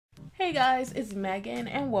Hey guys, it's Megan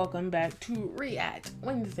and welcome back to React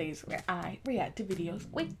Wednesdays, where I react to videos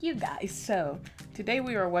with you guys. So today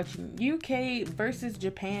we are watching UK versus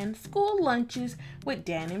Japan school lunches with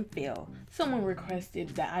Dan and Phil. Someone requested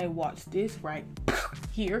that I watch this right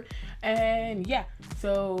here, and yeah,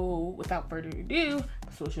 so without further ado,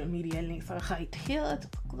 social media links are right here.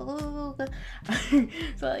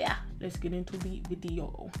 So yeah, let's get into the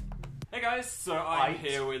video. Hey guys, so I'm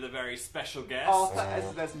here with a very special guest. Oh,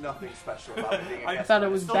 there's nothing special about being a I guest. thought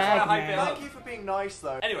it was bad, man. Thank you for being nice,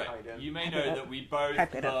 though. Anyway, you may know that we both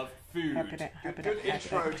love food. Good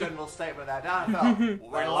intro, general statement there, Dan. We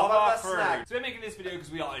love our food. So we're making this video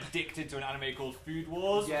because we are addicted to an anime called Food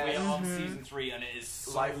Wars. Yes. We are on season 3 and it is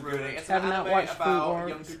so Life-ruining. good. It's an Have not anime watched Food about Wars.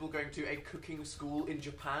 young people going to a cooking school in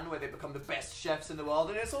Japan where they become the best chefs in the world,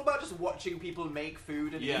 and it's all about just watching people make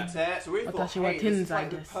food and eat it. So we thought, hey, this is like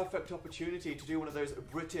the perfect opportunity to do one of those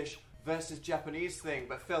British versus Japanese thing.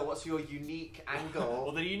 But Phil, what's your unique angle?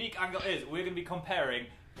 Well, the unique angle is we're going to be comparing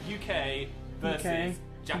UK versus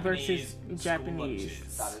Japanese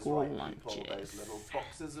school lunches. People, those little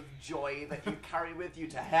boxes of joy that you carry with you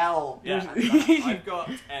to hell. Yeah, I've got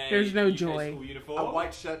a There's no UK joy. school uniform. A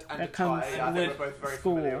white shirt and That a tie. comes I think with we're both very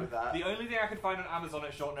school. familiar with that. The only thing I could find on Amazon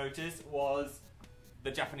at short notice was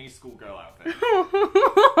the Japanese schoolgirl outfit.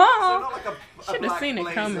 So not like a Should've black seen it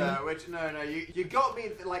blazer, coming. which no, you got me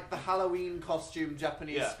like the Halloween costume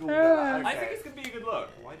Japanese school. Okay. I think it's going to be a good look.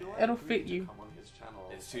 Why do I It'll agree fit to you. come on his channel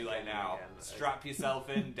It's too late now. again? Strap yourself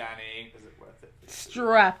in, Danny. Is it worth it?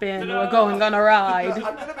 Strap in, we're going on a ride.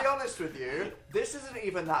 I'm going to be honest with you. This isn't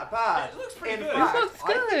even that bad. It looks pretty in good. Fact, It looks I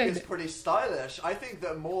think good. it's pretty stylish. I think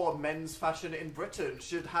that more men's fashion in Britain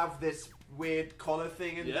should have this weird collar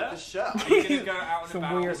thing in the shirt. Are you going to go out and Some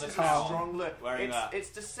about weird on the collar. town Strong look. wearing that? It's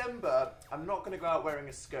December. I'm not going to go out wearing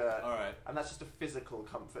a skirt. Alright. And that's just a physical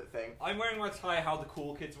comfort thing. I'm wearing my tie how the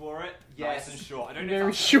cool kids wore it. Yes. Nice and short. I don't know Very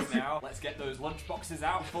if that's short. now. Let's get those lunch boxes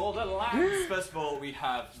out for the lads. First of all, we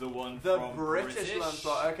have the one The from British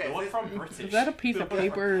lunchbox. Okay. The one from British. Is that a piece of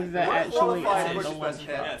paper or is that We're actually qualified in the British person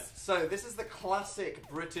here. lunchbox? Yes. So this is the classic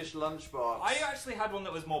British lunchbox. I actually had one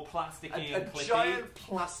that was more plasticky a and clippy. giant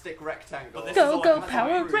plastic rectangle. But this Go, is go, like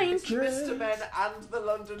Power It's Rangers! Mr. Men and the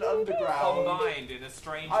London Underground. combined in a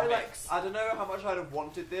strange I mix. I don't know how much I'd have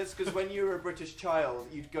wanted this, because when you were a British child,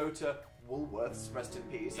 you'd go to Woolworths, rest in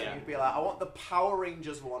peace, and you'd be like, I want the Power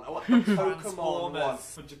Rangers one, I want the Pokemon one.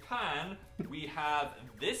 For Japan, we have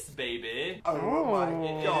this baby. Oh my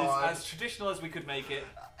It god. is as traditional as we could make it.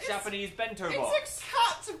 Japanese bento It's box.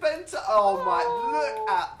 a cat bento. Oh my, look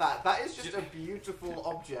at that. That is just a beautiful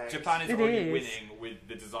object. Japan is It already is. winning with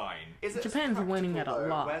the design. Is it Japan's practical, winning at a though?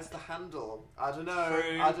 lot. Where's the handle? I don't know.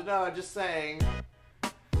 True. I don't know. I'm just saying.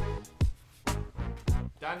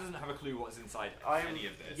 Dan doesn't have a clue what is inside any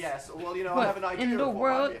of this. Yes. Well, you know, I What have an idea in the of what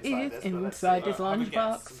world might be inside is this, but let's inside see. this Have a guess.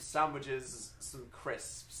 lunchbox? Some sandwiches, some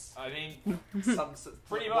crisps, I mean, some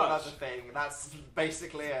Pretty one much. other thing. That's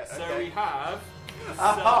basically it. so okay. we have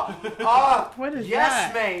What is yes,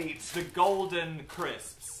 that? mate. the golden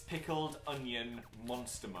crisps, pickled onion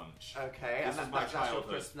monster munch. Okay, This and is my that's your childhood.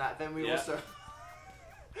 crisp snack. Then we Yeah. also.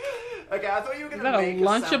 Okay, I thought you were Is going to that a make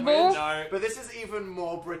Lunchable? sandwich, No. but this is even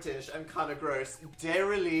more British and kind of gross.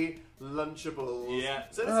 Dairily Lunchables. Yeah.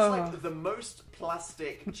 So this is like the most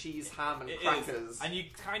plastic cheese ham and It crackers. is, and you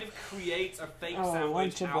kind of create a fake Oh,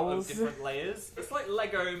 sandwich out of Lunchables. different layers. It's like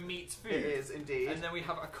Lego meets food. It is indeed. And then we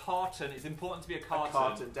have a carton. It's important to be a A carton.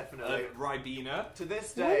 carton, definitely. Of Ribena. To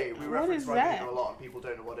this day, we What reference is Ribena that? a lot, and people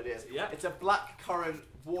don't know what it is. Yeah. It's a black currant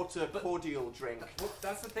water cordial drink. Well,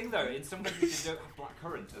 that's the thing though. In some countries, they don't have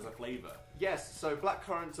blackcurrant as a flavour. Yes, so black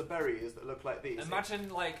currants are berries that look like these. Imagine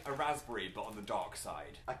like a raspberry, but on the dark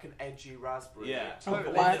side. Like an edgy raspberry. Yeah.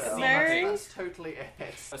 Totally. blackberry? That's totally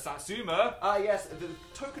it. A satsuma. Ah, yes, the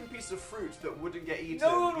token piece of fruit that wouldn't get eaten.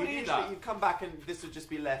 No one would eat that. You'd come back and this would just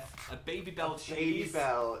be left. A Baby Bell cheese. Baby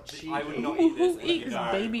Bell cheese. I would not eat this. Who eats No,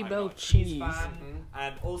 Baby I'm Bell not a cheese cheese? fan.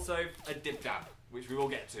 And also a dib dab, which we will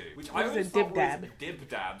get to. Which What I is always a thought dib dab? was dib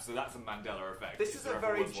dab, so that's a Mandela effect. This if is there a ever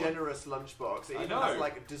very was one. generous lunchbox. It I even know. has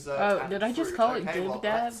like dessert. Oh, and did I just fruit. call it Okay, dib well,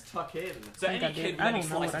 dab? let's tuck in. So think any I did. kid with I any don't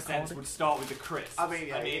know what slice I of sense called it. would start with the crisp. I mean,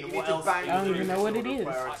 yeah, you what need to else? bang do you I don't do? even know what it sort of is.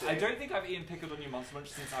 priority. I don't think I've eaten pickled onion monster munch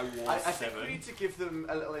since I was I think 7. we need to give them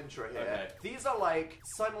a little intro here. Okay. These are like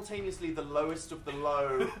simultaneously the lowest of the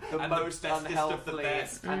low, the And the most bestest of the unhealthy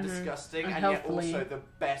best. and disgusting, and yet Unhealthily. also the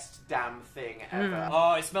best damn thing ever.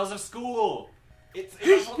 Oh, it smells of school. It's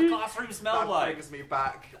what the classroom smelled That like. brings me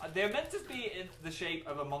back. They're meant to be in the shape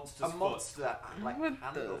of a monster's A foot. monster, like What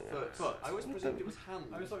hand the- or foot. Foot. I always presumed it was hand.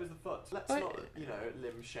 I always thought it was the foot. Let's What? not, you know,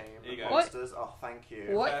 limb shame There you go. monsters. Oh, thank you.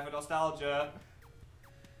 What? Fair for nostalgia.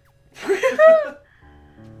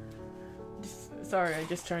 Sorry, I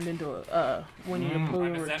just turned into a Winnie the Pooh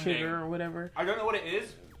or Tigger or whatever. I don't know what it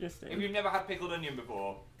is. Just if you've never had pickled onion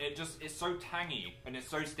before, it's so tangy and it's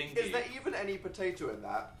so stinky. Is there even any potato in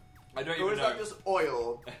that? I don't or even know. Or is that just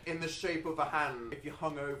oil in the shape of a hand? If you're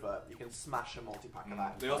hungover, you can smash a multi-pack of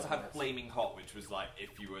that. They also had Flaming Hot, which was like,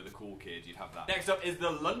 if you were the cool kid, you'd have that. Next up is the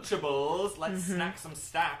Lunchables. Let's snack some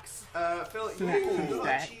stacks. Phil, you're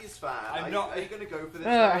a cheese fan. I'm not. Are you going to go for this?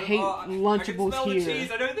 I hate Lunchables I can smell here. The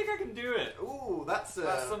cheese. I don't think I can do it. Ooh, that's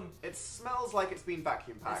some... It smells like it's been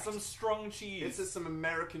vacuum packed. It's some strong cheese. This is some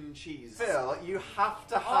American cheese. Phil, you have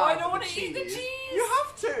to have I don't want to eat the cheese. You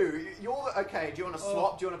have to. Okay, do you want to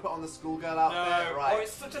swap? Do you want to put on the schoolgirl outfit? No. Right. Oh,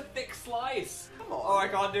 it's such a thick slice. Come on. Oh, I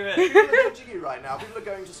can't do it. People are judging you right now. People are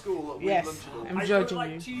going to school with yes, Lunchables. I'm judging I don't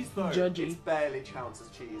like you. Cheese, though. Judgy. It barely counts as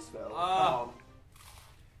cheese, Phil. Come on.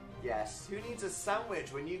 Yes. Who needs a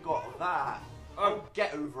sandwich when you got that? Oh,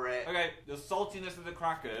 get over it. Okay, the saltiness of the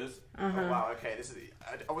crackers. Oh, wow, okay, this is...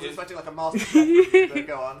 I was expecting like a masterchef, but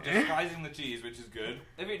go on. Disguising the cheese, which is good.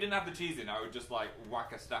 If it didn't have the cheese in, I would just like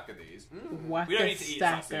whack a stack of these. Whack we don't a need to eat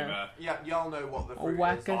stacker. Yeah, y'all know what the fruit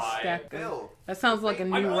Whack is. a stacker. Bill. That sounds like a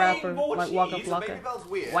new rapper, like Waka Flocka.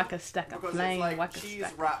 Weird Whack a stacker. because Flame, it's like whack a cheese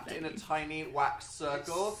stacker. wrapped in a tiny wax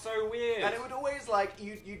circle. It's so weird. And it would always like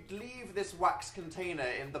you'd leave this wax container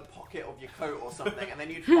in the pocket of your coat or something, and then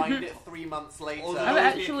you'd find it 3 months later. I've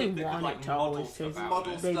actually wanted to always taste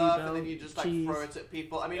model baby stuff, bell and then you just like cheese. throw it at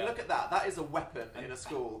people. I mean, look at that. That is a weapon in a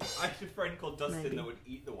school. I had a friend called Dustin Maybe. that would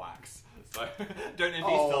eat the wax. So, don't know if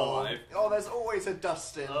he's still alive. Oh, there's always a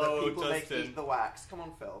Dustin that people make Dustin. eat the wax. Come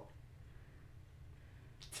on, Phil.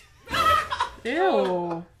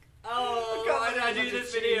 Ew. Oh, why did I do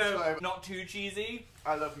this video? Not too cheesy.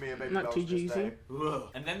 I love me a baby Not too cheesy.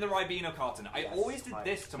 And then the Ribena carton. I always did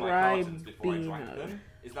this to my Ribena. cartons before I drank them.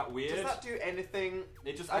 Is that weird? Does that do anything?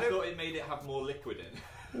 It just, I thought it made it have more liquid in.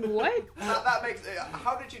 What? That makes.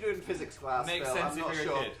 How did you do in physics class? Makes Phil? sense I'm if not you're a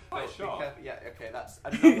sure. kid. Oh, Quite sharp. yeah, okay, that's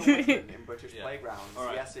another weapon in British Yeah. playgrounds. All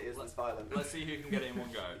right. Yes, it is less violent. Let's see who can get it in one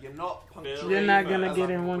go. You're not punctuating. You're not gonna as get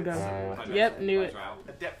I'm in one with go. some- Yep, knew it.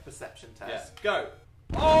 A depth perception Yeah, test. go.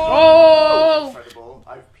 Oh! Incredible.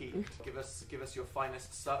 I've peaked. Give us your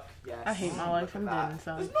finest suck. Yes. I hate my life. Look I'm at dead that.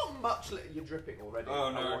 inside. There's not much. You're dripping already.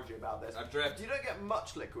 Oh, no. I warned you about this. I've dripped. You don't get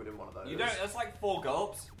much liquid in one of those. You don't, that's like 4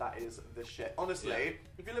 gulps. That is the shit. Honestly, Yeah.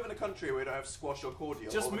 if you live in a country where you don't have squash or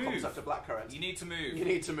cordial, Just or the move. concept of blackcurrant, You need to move. you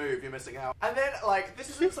need to move. You're missing out. And then, like, this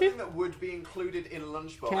isn't something that would be included in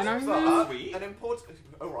lunchbox. Can I but move? an important,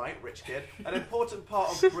 all right, rich kid. An important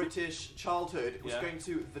part of British childhood was Yeah. going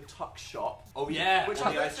to the tuck shop. Oh yeah, Which or I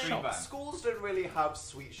the don't ice cream think van. schools don't really have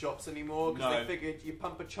sweet shops anymore because No. they figured you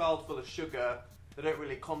pump a child full of sugar, they don't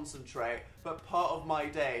really concentrate. But part of my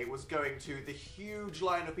day was going to the huge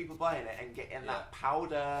line of people buying it and getting that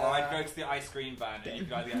powder. Or I'd go to the ice cream van and you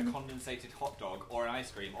could either get a condensated hot dog or an ice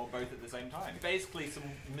cream or both at the same time. Basically some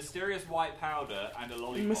mysterious white powder and a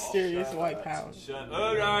lollipop. Mysterious white powder.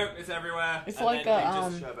 Oh no, it's everywhere. It's And like then a you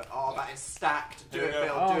just Sherbet. Oh, that is stacked. Do There it, you go.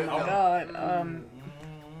 Phil. Oh Do it, my Phil. god.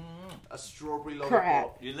 A strawberry Crap.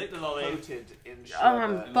 lollipop You lick the lolly. coated in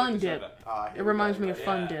sherbet. Fun Look at dip. sherbet. Ah, here It we reminds go. me of Yeah.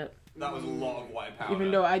 Fun Dip. That was a lot of white powder.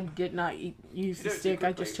 Even though I did not use You the don't stick, do I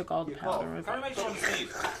quickly. just took all the You powder. can't. with Can I it. make Sean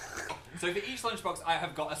sneeze? So for each lunchbox, I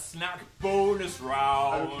have got a snack bonus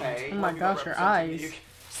round. Okay. Oh my what have you got gosh, your representing eyes. you?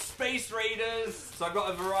 Space Raiders. So I've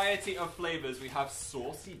got a variety of flavors. We have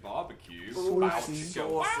saucy barbecue, Ooh, Saucy.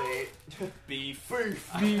 saucy. beef,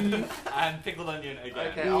 Beef. and pickled onion again.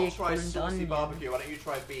 Okay, I'll Beef try and saucy onion. barbecue. Why don't you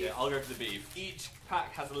try beef? Yeah, I'll go for the beef. Each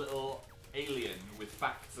pack has a little alien with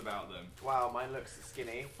facts about them. Wow, mine looks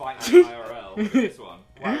skinny. Fighting IRL. Look at this one.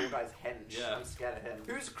 Wow, your guy's hench. Yeah. I'm scared of him.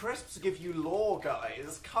 Whose crisps give you lore,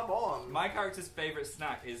 guys? Come on. My character's favourite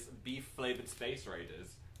snack is beef flavoured Space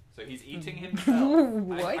Raiders. So he's eating himself.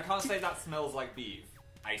 What? I can't say that smells like beef.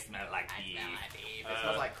 I smell like beef. It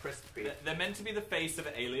smells like crisp beef. They're meant to be the face of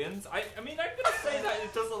aliens. I mean, I'm gonna say that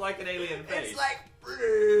it does look like an alien face. It's like,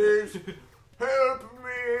 please, help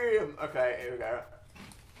me. Okay, here we go.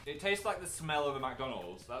 It tastes like the smell of a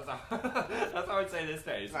McDonald's. That's how, that's how I'd say this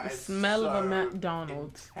tastes. That The is smell of a so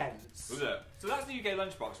McDonald's. intense. Was it? So that's the UK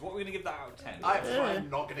lunchbox. What are we gonna give that out of 10? I'm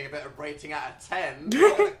not going to give it a rating out of 10.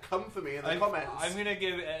 You're going to come for me in the comments. I'm gonna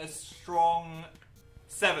give it a strong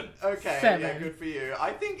 7. Okay, 7. yeah, good for you.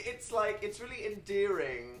 I think it's like, it's really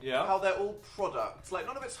endearing Yeah. how they're all products. Like,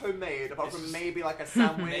 none of it's homemade, apart It's from just- maybe like a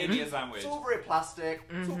sandwich. Maybe a sandwich. It's all very plastic,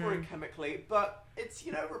 it's all very chemically, but it's,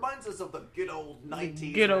 you know, it reminds us of the good old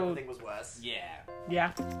 90s Good when old- everything was worse. Yeah.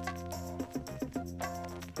 Yeah.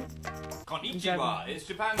 Konnichiwa. It's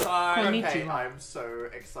Japan time. Konnichiwa. Okay, I'm so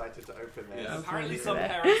excited to open this. Yeah, I'm apparently ready for some that.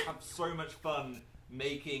 parents have so much fun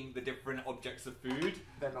making the different objects of food.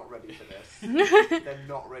 They're not ready for this. They're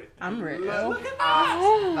not ready. I'm ready. Look at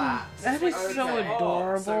that. That is so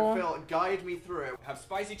adorable. So Phil, guide me through it. Have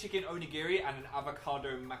spicy chicken onigiri and an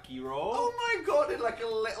avocado maki roll. Oh my god, it's like a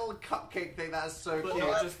little cupcake thing. That is so But cute.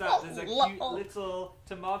 not just that, there's a cute little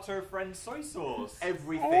tomato friend soy sauce.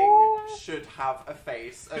 Everything should have a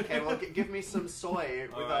face. Okay, well, give me some soy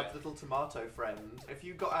with our little tomato friend. If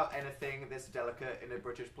you got out anything this delicate in a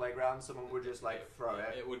British playground, someone would just like throw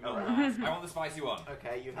it. It would not last. I want the spicy one.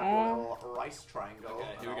 Okay, you have your little rice triangle. Okay,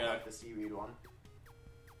 here we go. I'll have the seaweed one.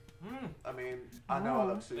 I mean, I know I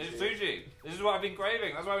love sushi. It's sushi. This is what I've been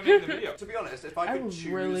craving. That's why we're doing the video. To be honest, if I could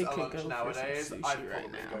choose a lunch nowadays, I'd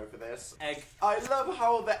probably go for this. Egg. I love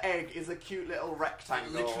how the egg is a cute little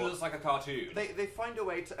rectangle. It literally looks like a cartoon. They find a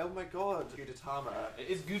way to. Oh my god, Gudetama. It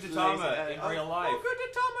is Gudetama in real life. Oh,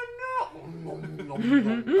 Gudetama,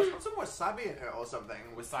 no! That's got some wasabi in it or something.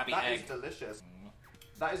 Wasabi That egg. is delicious.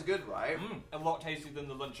 That is good, right? A lot tastier than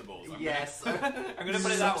the Lunchables. Yes. I'm gonna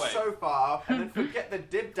put it that way. So far, and then forget the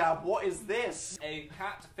dib dab. What is this? A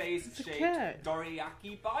cat face shaped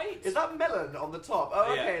dorayaki bite. Is that melon on the top?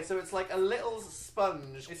 Oh, okay. So it's like a little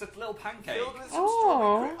sponge. It's a little pancake. Filled with some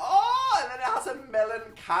strawberry cream. Oh, and then it has a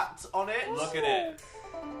melon cat on it. Look at it.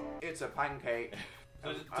 It's a pancake.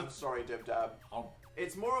 I'm sorry, dib dab.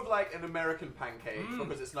 It's more of like an American pancake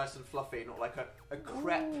because it's nice and fluffy, not like a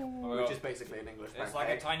crepe, which is basically an English pancake. It's like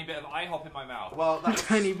a tiny bit of IHOP in my mouth. Well, that's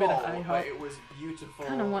tiny small, bit of IHOP. but it was beautiful.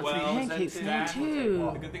 Kind of want some pancakes now too.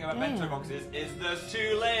 The good thing about bento boxes is there's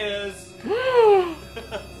 2 layers.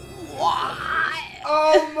 What?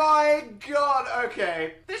 Oh my god!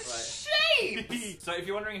 Okay, this shapes. So if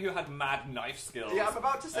you're wondering who had mad knife skills, Yeah, I'm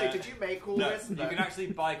about to say, did you make all this? You can actually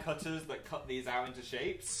buy cutters that cut these out into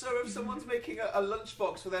shapes. So if someone's making a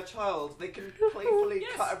lunchbox for their child, they can playfully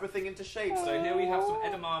cut everything into shapes. So here we have some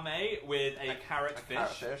edamame with a carrot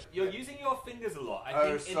fish. You're using your fingers a lot.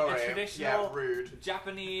 I think in a traditional rude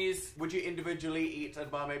Japanese... Would you individually eat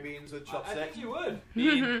edamame beans with chopsticks? I think you would.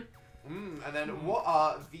 And then what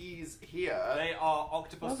are these here? They are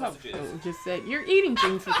octopus sausages. Just said you're eating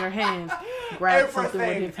things with your hands. Grab something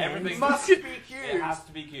with his hands. Everything must be cute. It has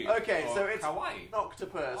to be cute. Okay, so it's kawaii. An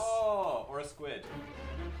octopus. Oh, or a squid.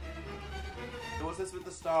 What's this with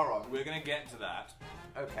the star on? We're gonna get to that.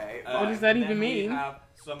 Okay. What does that even mean? We have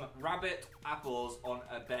some rabbit apples on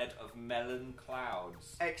a bed of melon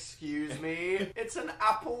clouds. Excuse me. It's an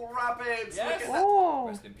apple rabbit. Yes. Oh.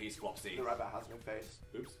 Rest in peace, Flopsy. The rabbit has no face.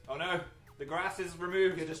 Oops. Oh no. The grass is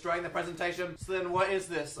removed. You're destroying the presentation. So then what is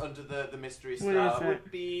this under the mystery What star? is it?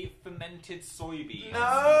 Would be fermented soybeans.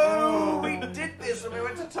 No! We did this when we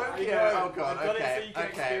went to Tokyo. Oh god, I got okay. it so you can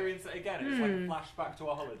experience it again. It's like a flashback to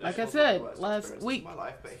our holiday. Like I said last week, my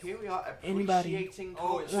life, but here we are anybody appreciating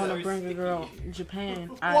want to bring a girl to Japan?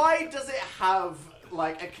 Why does it have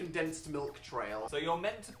like a condensed milk trail? So you're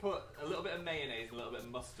meant to put a little bit of mayonnaise and a little bit of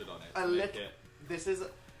mustard on it. A little. This is.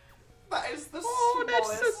 That is the that's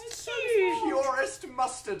smallest, so cute. purest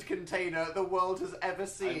mustard container the world has ever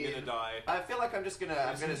seen. I'm gonna die. I feel like I'm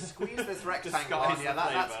gonna squeeze this rectangle Disguise on. Yeah, the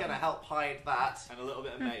that's flavour. gonna help hide that. And a little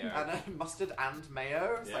bit of mayo. And mustard and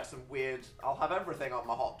mayo. It's like some weird. I'll have everything on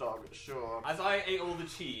my hot dog. Sure. As I ate all the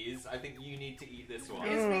cheese, I think you need to eat this one.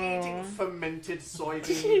 Is me eating fermented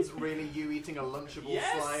soybeans really you eating a Lunchable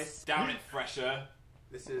slice? Down it fresher.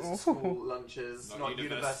 This is school lunches, not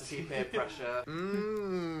university peer pressure.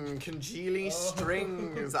 Congealy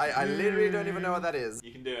strings. I literally don't even know what that is.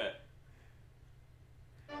 You can do it.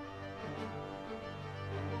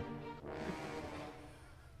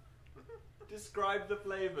 Describe the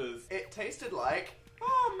flavors. It tasted like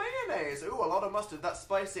mayonnaise. Ooh, a lot of mustard. That's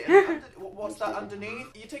spicy. And what's that underneath?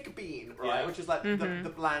 You take a bean, right, which is like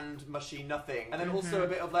the bland, mushy nothing, and then also a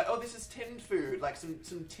bit of like, this is tinned food, like some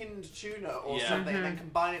tinned tuna or something, and then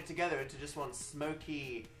combine it together into just one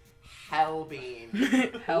smoky hell bean.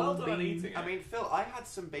 Hell bean. I mean, Phil, I had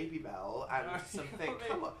some baby Mel and something.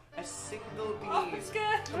 Come on, a single bean. Oh, I'm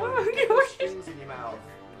scared. Come on, you get the strings in your mouth.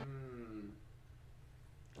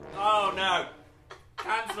 Oh no.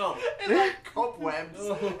 Cancel! It's like cobwebs.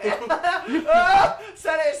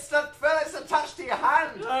 Said it's attached to your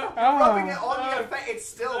hand. You're rubbing it on your face. It's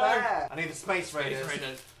still there. I need the Space Raiders.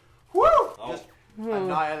 Woo! Just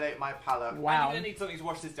annihilate my palate. Wow. I'm gonna need something to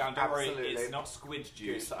wash this down. Don't worry, it's not squid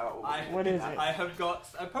juice. What is it? I have got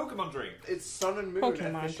a Pokemon drink. It's Sun and Moon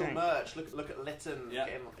official merch. Look at Litten.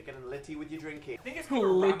 Getting litty with your drinking. I think it's called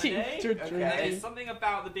litty Raminate. Okay. There's something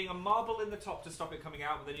about there being a marble in the top to stop it coming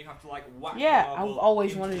out, but then you have to like whack the I've marble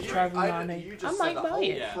always into wanted to the try drink. Raminate. I might buy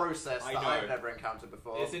it. Process that I've never encountered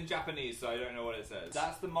before. It's in Japanese, so I don't know what it says.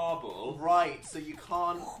 That's the marble. Right, so you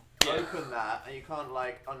can't open that, and you can't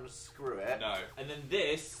like unscrew it. No. And then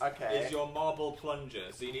this is your marble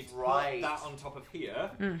plunger. So you need to put that on top of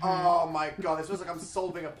here. Oh my god, this feels like I'm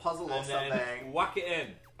solving a puzzle or something. Then whack it in.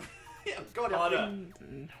 Yeah, God,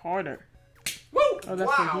 harder. Woo! Oh, that's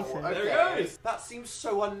what he said. There it goes. That seems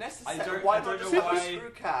so unnecessary. Why not just have a screw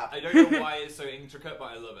cap? I don't know why it's so intricate, but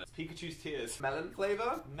I love it. Pikachu's Tears. Melon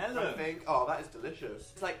flavour? Melon. I think. Oh, that is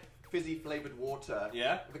delicious. It's like fizzy flavoured water.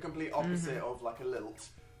 Yeah. The complete opposite of like a lilt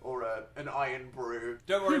or an iron brew.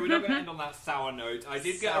 Don't worry, we're not going to end on that sour note. I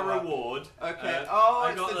did get a reward. Okay.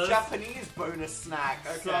 It's the Japanese bonus snack.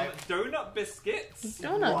 Okay. Some donut biscuits.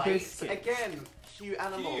 Donut biscuits. Again. Cute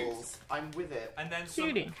animals. I'm with it. And then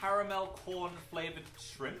some caramel corn flavoured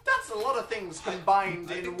shrimp. That's a lot of things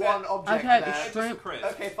combined in one object. I've had the shrimp.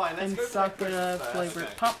 Okay, fine. Let's go sakura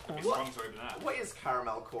flavored popcorn. What is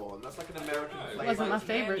caramel corn? That's like an American flavour. It wasn't my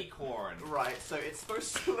favorite. Corn. Right, so it's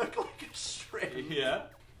supposed to look like a shrimp. Yeah.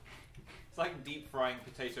 It's like deep frying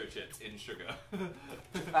potato chips in sugar.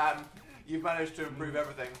 You've managed to improve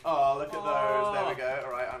everything. Oh, look at those. There we go.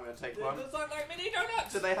 Alright, I'm going to take one. Those look like mini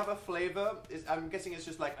donuts. Do they have a flavour? I'm guessing it's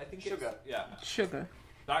just like, I think sugar. Yeah. Sugar.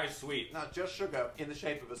 That is sweet. No, just sugar in the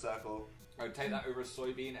shape of a circle. I would take that over a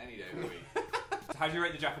soybean any day of the week. So how do you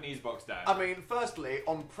rate the Japanese box, Dan? I mean, firstly,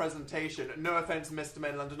 on presentation, no offence, Mr.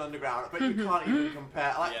 Men London Underground, but you can't even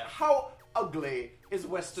compare. Like, how ugly is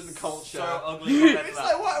Western culture? So ugly. It's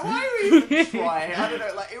like, why are we even trying? I don't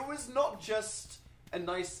know. Like, it was not just a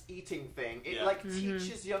nice eating thing. It like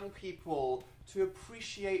teaches young people to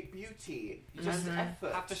appreciate beauty and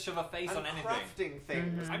effort. Have to shove a face on anything. Crafting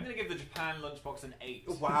things. I'm going to give the Japan lunchbox an 8.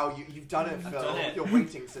 Wow, you've done it, Phil. Done it. Your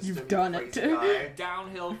rating system. You've done it.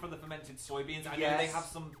 Downhill from the fermented soybeans. I know they have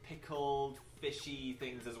some pickled, fishy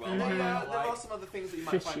things as well. Yeah, there are some other things that you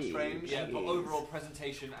might find strange. Yeah, but overall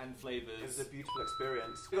presentation and flavours. It was a beautiful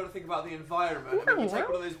experience. You've got to think about the environment. I mean, you take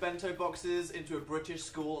one of those bento boxes into a British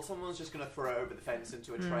school, someone's just going to throw it over the fence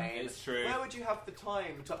into a train. It's true. Where would you have the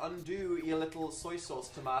time to undo your little soy sauce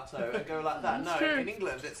tomato and go like that? No, in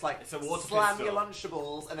England it's like slam your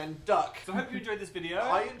Lunchables and then duck. So I hope you enjoyed this video.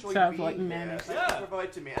 I enjoyed being here. Thank you for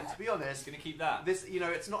providing me. And to be honest, gonna keep that. This, you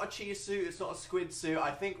know, it's not a cheese suit, it's not a squid suit.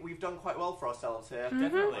 I think we've done quite well for ourselves here.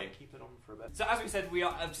 Definitely. Keep it on for a bit. So as we said, we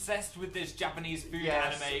are obsessed with this Japanese food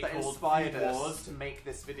anime that called inspired Food Wars us to make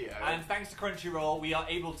this video. And thanks to Crunchyroll, we are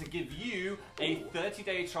able to give you a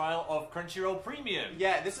 30-day trial of Crunchyroll Premium.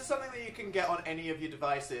 Yeah, this is something that you can get on any of your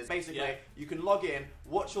devices. Basically, you can log in,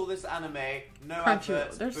 watch all this anime, no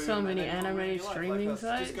adverts. There's so many anime streaming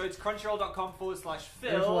sites. Just go to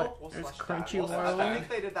crunchyroll.com/Phil. There's Crunchyroll. I think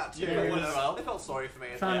they did that too. They felt sorry for me.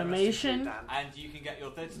 Funimation. And you can get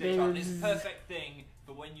your 30-day trial. This perfect thing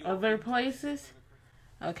for when you other places.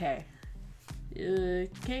 Okay.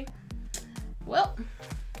 Okay. Well,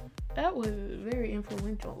 that was very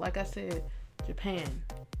influential. Like I said, Japan,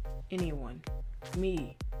 anyone,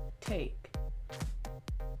 me, take.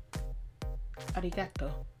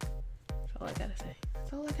 Arigato. That's all I gotta say.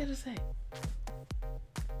 That's all I gotta say.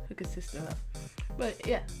 Hook a sister up. But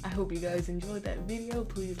yeah, I hope you guys enjoyed that video.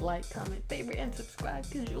 Please like, comment, favorite, and subscribe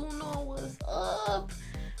because you'll know what's up.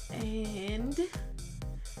 And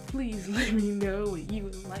please let me know what you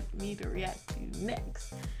would like me to react to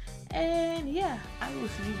next. And yeah, I will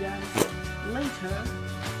see you guys later.